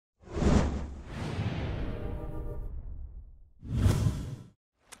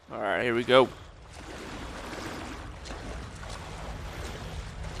Alright, here we go.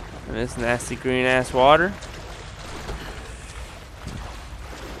 And this nasty green ass water.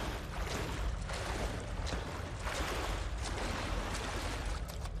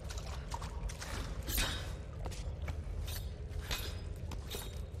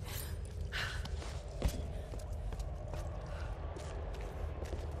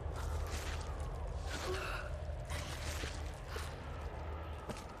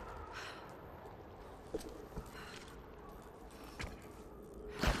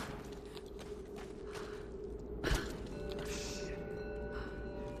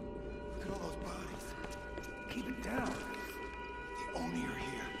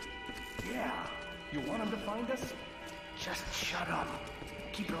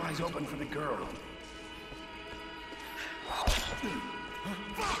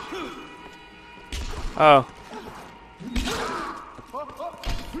 Oh.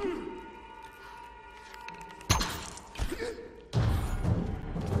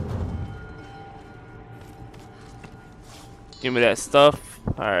 Give me that stuff.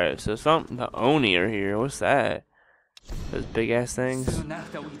 Alright, so something, the Oni are here. What's that? Those big ass things. Soon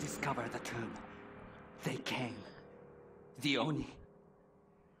after we discovered the tomb, they came. The Oni.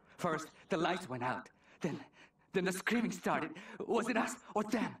 First, the lights went out. Then the screaming started. Was it us or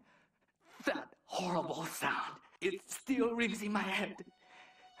them? That horrible sound. It still rings in my head.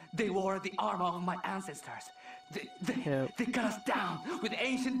 They wore the armor of my ancestors. They cut us down with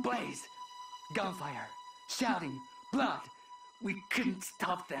ancient blades. Gunfire, shouting, blood. We couldn't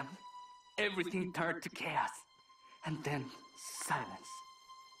stop them. Everything turned to chaos. And then silence.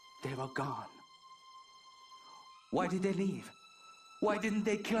 They were gone. Why did they leave? Why didn't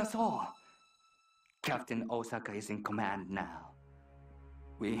they kill us all? Captain Osaka is in command now.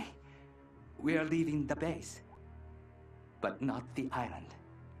 We are leaving the base, but not the island.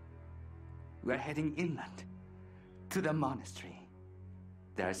 We're heading inland, to the monastery.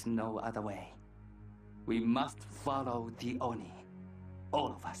 There's no other way. We must follow the Oni, all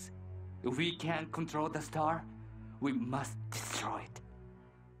of us. If we can't control the star, we must destroy it.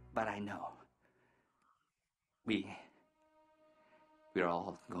 But I know, we're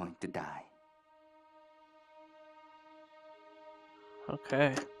all going to die.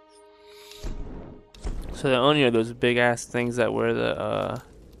 Okay. So the Oni are those big ass things that wear the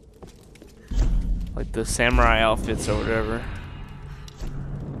like the samurai outfits or whatever.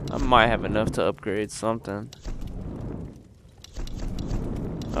 I might have enough to upgrade something.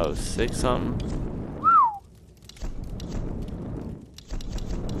 Oh, 6 something.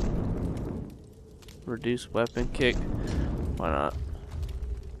 Reduce weapon kick. Why not?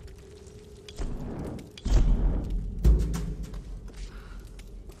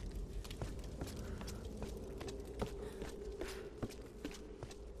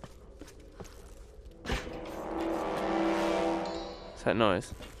 What's that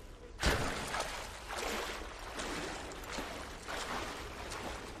noise?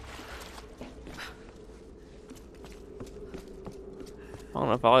 I don't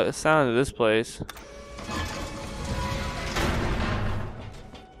know if I like the sound of this place.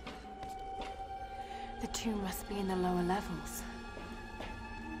 The tomb must be in the lower levels.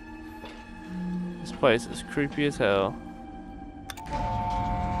 This place is creepy as hell.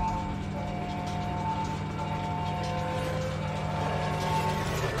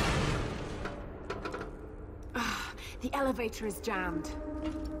 The elevator is jammed.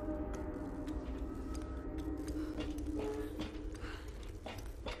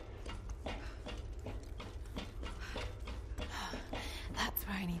 That's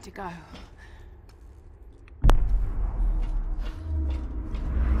where I need to go.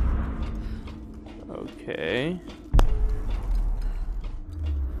 Okay.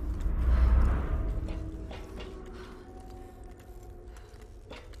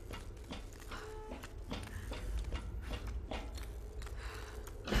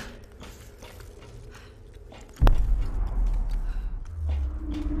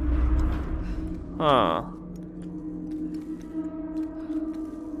 Huh.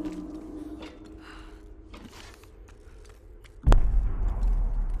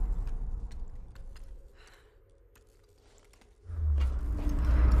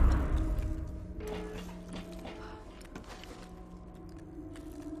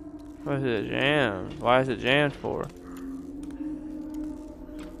 What is it jammed? Why is it jammed for?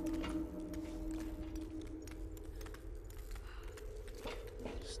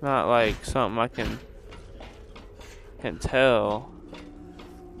 It's not like something I can tell.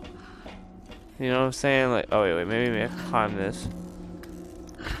 You know what I'm saying? Like, oh wait, maybe I can climb this.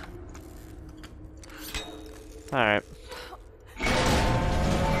 Alright.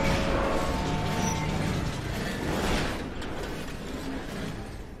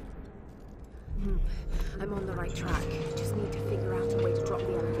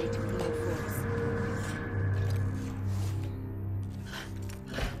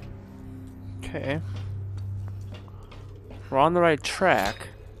 Okay. We're on the right track.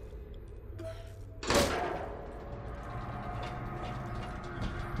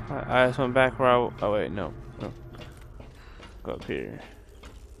 I just went back where oh wait, no. Go up here.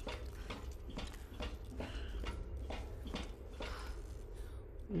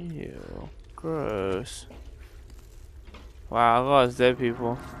 Ew. Gross. Wow, look at all those dead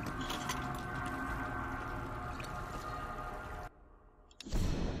people.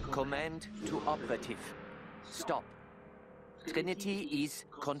 Command to operative. Stop. Trinity is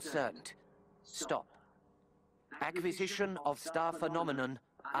concerned. Stop. Acquisition of star phenomenon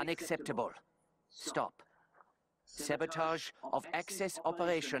unacceptable. Stop. Sabotage of access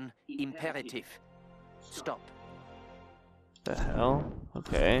operation imperative. Stop. The hell?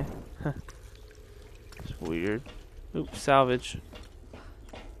 Okay. It's weird. Oops, salvage.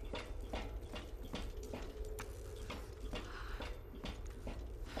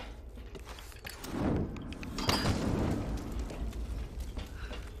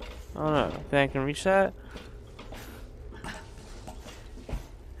 I don't know. Think I can reach that?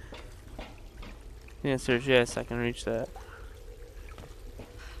 The answer is yes, I can reach that.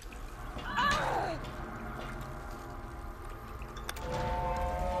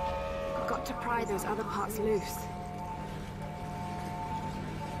 Got to pry those other parts loose.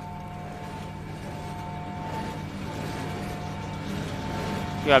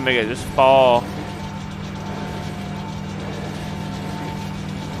 You gotta make it just fall.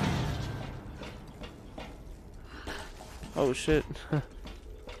 Oh shit.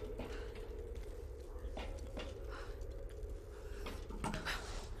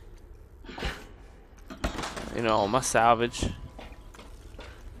 You know, my salvage.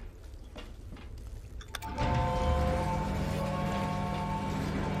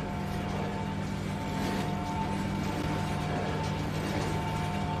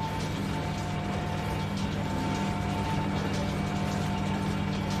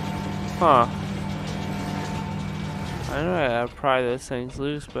 Huh. I know I gotta pry those things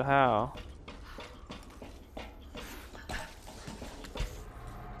loose, but how?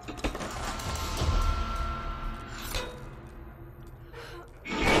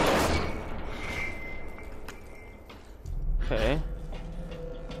 Okay.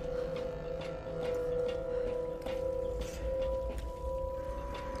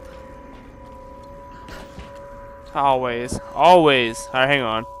 Always. Always. Alright, hang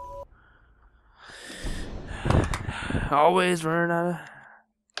on. Always run out of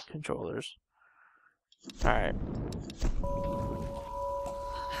controllers. Alright.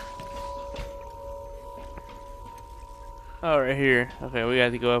 Oh, right here. Okay, we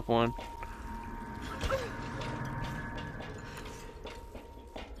got to go up one.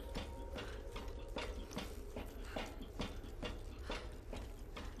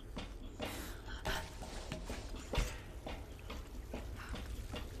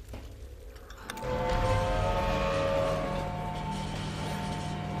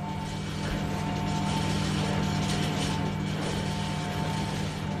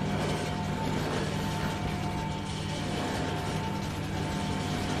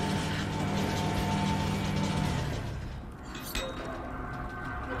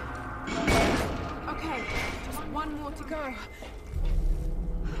 One more to go.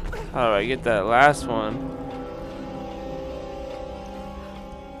 How do I get that last one?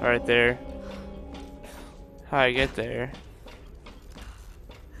 Right there. How do I get there?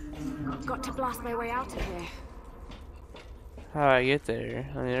 Got to blast my way out of here. How do I get there?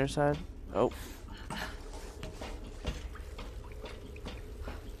 On the other side? Oh.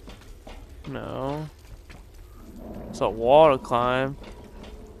 No. It's a wall to climb.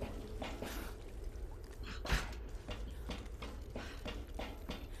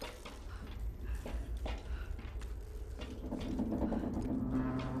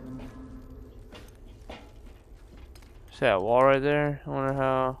 See that wall right there? I wonder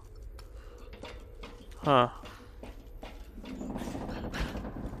how. Huh.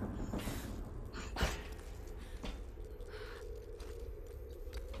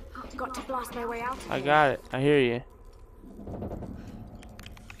 Got to blast my way out of here. I got it. I hear you.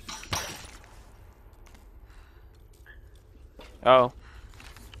 Oh.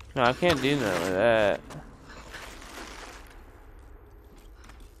 No, I can't do nothing with that.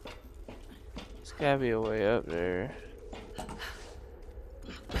 There's gotta be a way up there.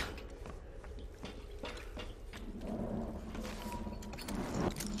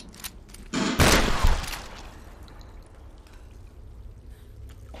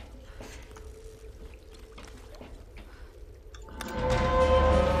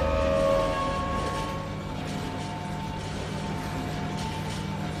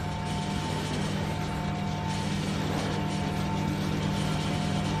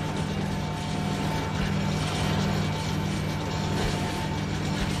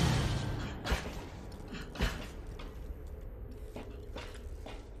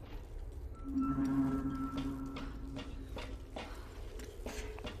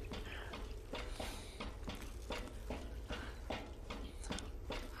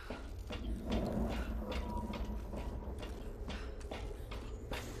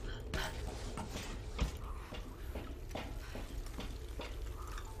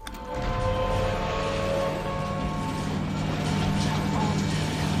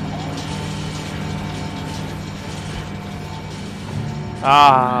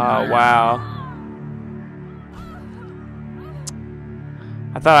 Ah, wow.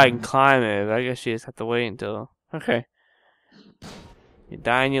 I thought I can climb it, but I guess you just have to wait until... Okay. You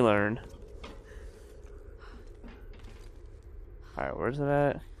die and you learn. Alright, where's it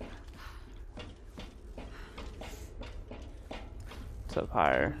at? It's up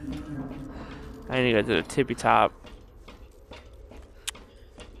higher. I need to go to the tippy top.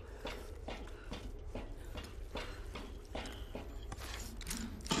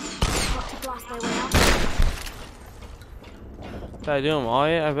 Got to blast their way out. Did I do them all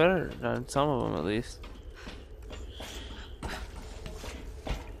yet? I better have done some of them at least.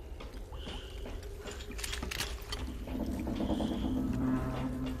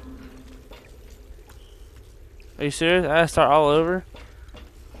 Are you serious? I gotta start all over?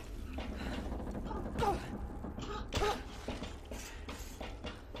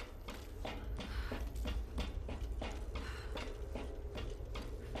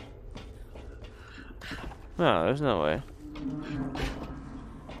 No, there's no way.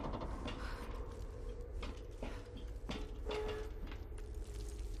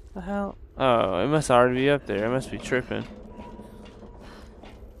 The hell? Oh, it must already be up there. I must be tripping.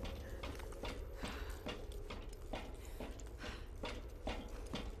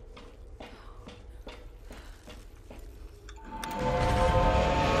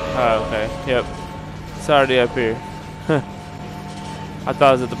 Oh, okay. Yep. It's already up here. I thought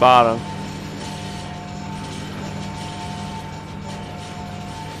it was at the bottom.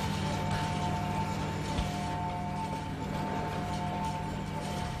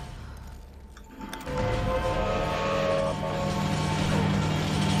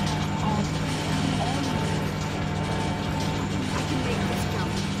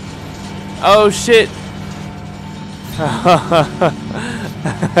 Oh shit!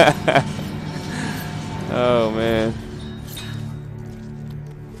 Oh man.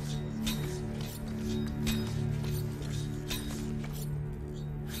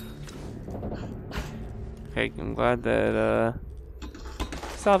 Okay, I'm glad that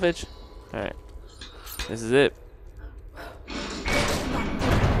salvage. Alright. This is it.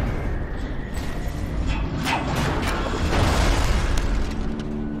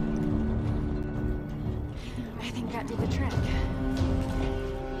 I think that did the trick.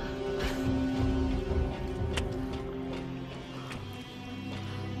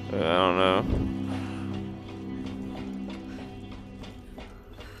 I don't know.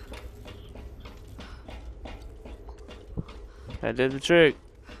 That did the trick.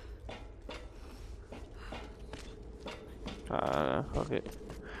 Fuck it.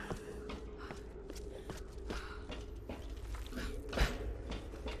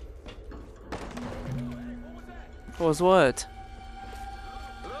 What was what?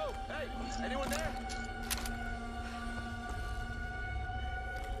 Hello? Hey, anyone there?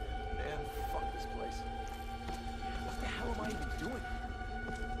 Man, fuck this place. What the hell am I even doing?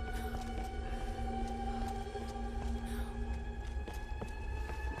 What the hell?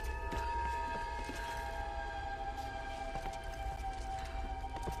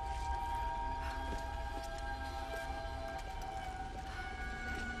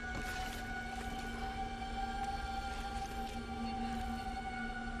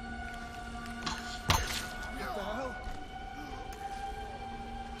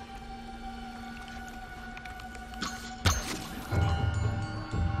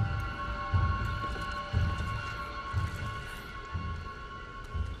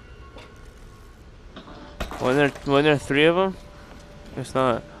 Wasn't there 3 of them? It's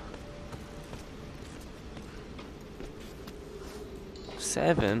not.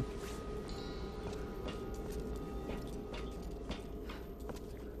 7.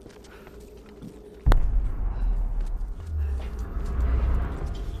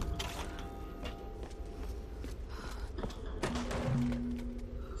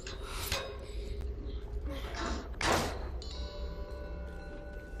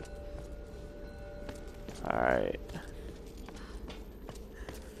 All right.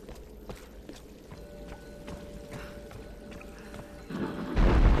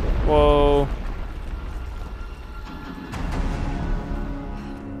 Whoa.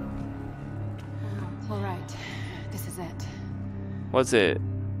 All right, this is it. What's it?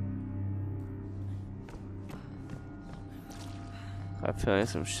 I feel like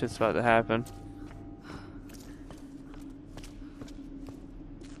some shit's about to happen.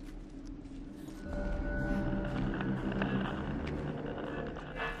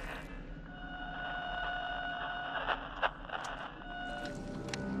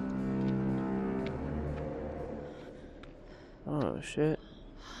 Oh shit.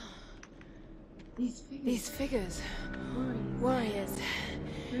 These figures. Warriors.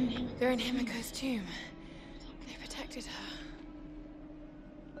 They're in Himiko's tomb. They protected her.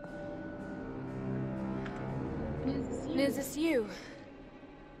 Is this you?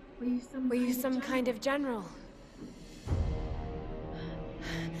 Were you some kind of general?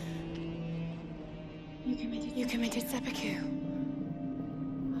 You committed seppuku.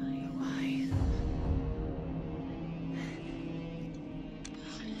 Why?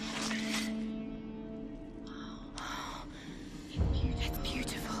 It's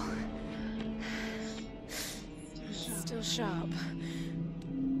beautiful. Still sharp.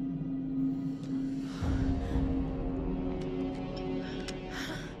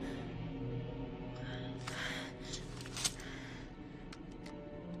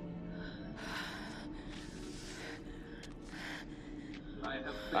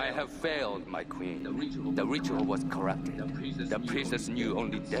 I have failed, my queen. The ritual was corrupted. The priestess knew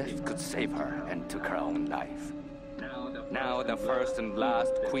only death could save her and took her own life. Now the first and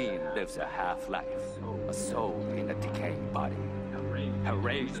last queen lives a half-life, a soul in a decaying body. Her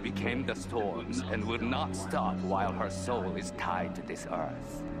rage became the storms and will not stop while her soul is tied to this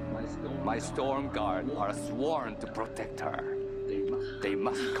earth. My storm guard are sworn to protect her. They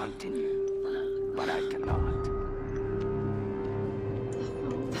must continue, but I cannot.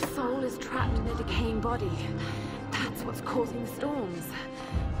 The soul is trapped in a decaying body. That's what's causing the storms.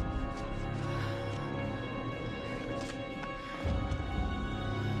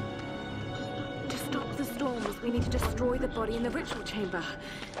 To stop the storms, we need to destroy the body in the ritual chamber.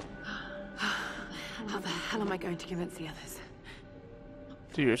 How the hell am I going to convince the others?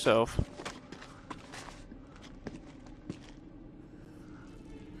 To yourself.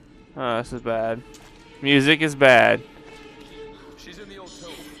 Oh, this is bad. Music is bad. She's in the old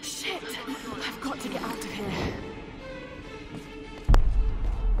tomb. Shit! I've got to get out of here.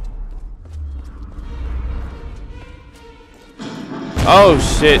 Oh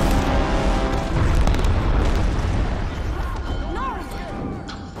shit.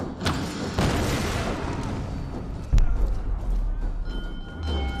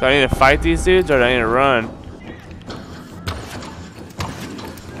 Do I need to fight these dudes or do I need to run?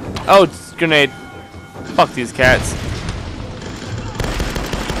 Oh, it's a grenade. Fuck these cats.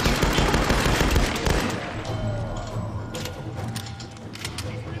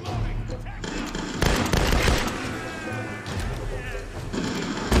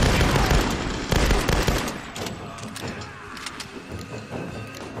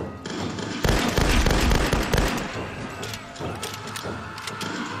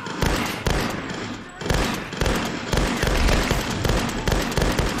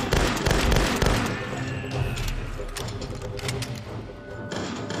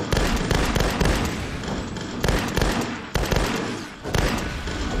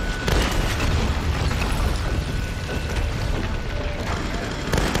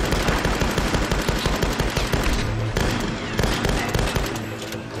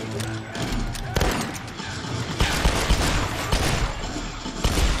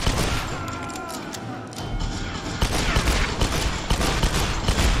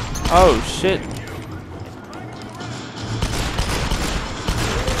 Oh shit.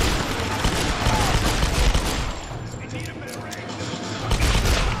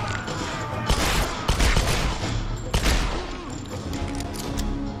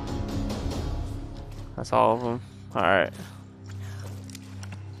 That's all of them. All right.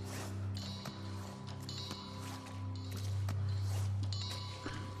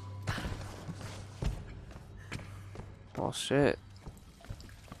 Well, shit.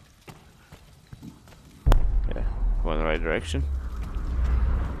 Yeah, going in the right direction.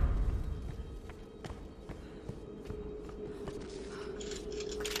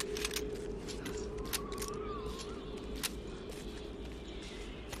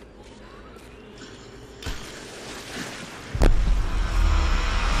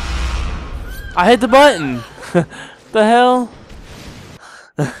 I hit the button! The hell?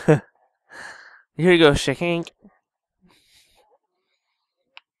 Here you go, Shakank.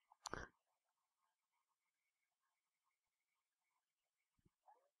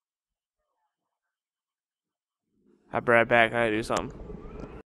 I'll be right back. I gotta do something.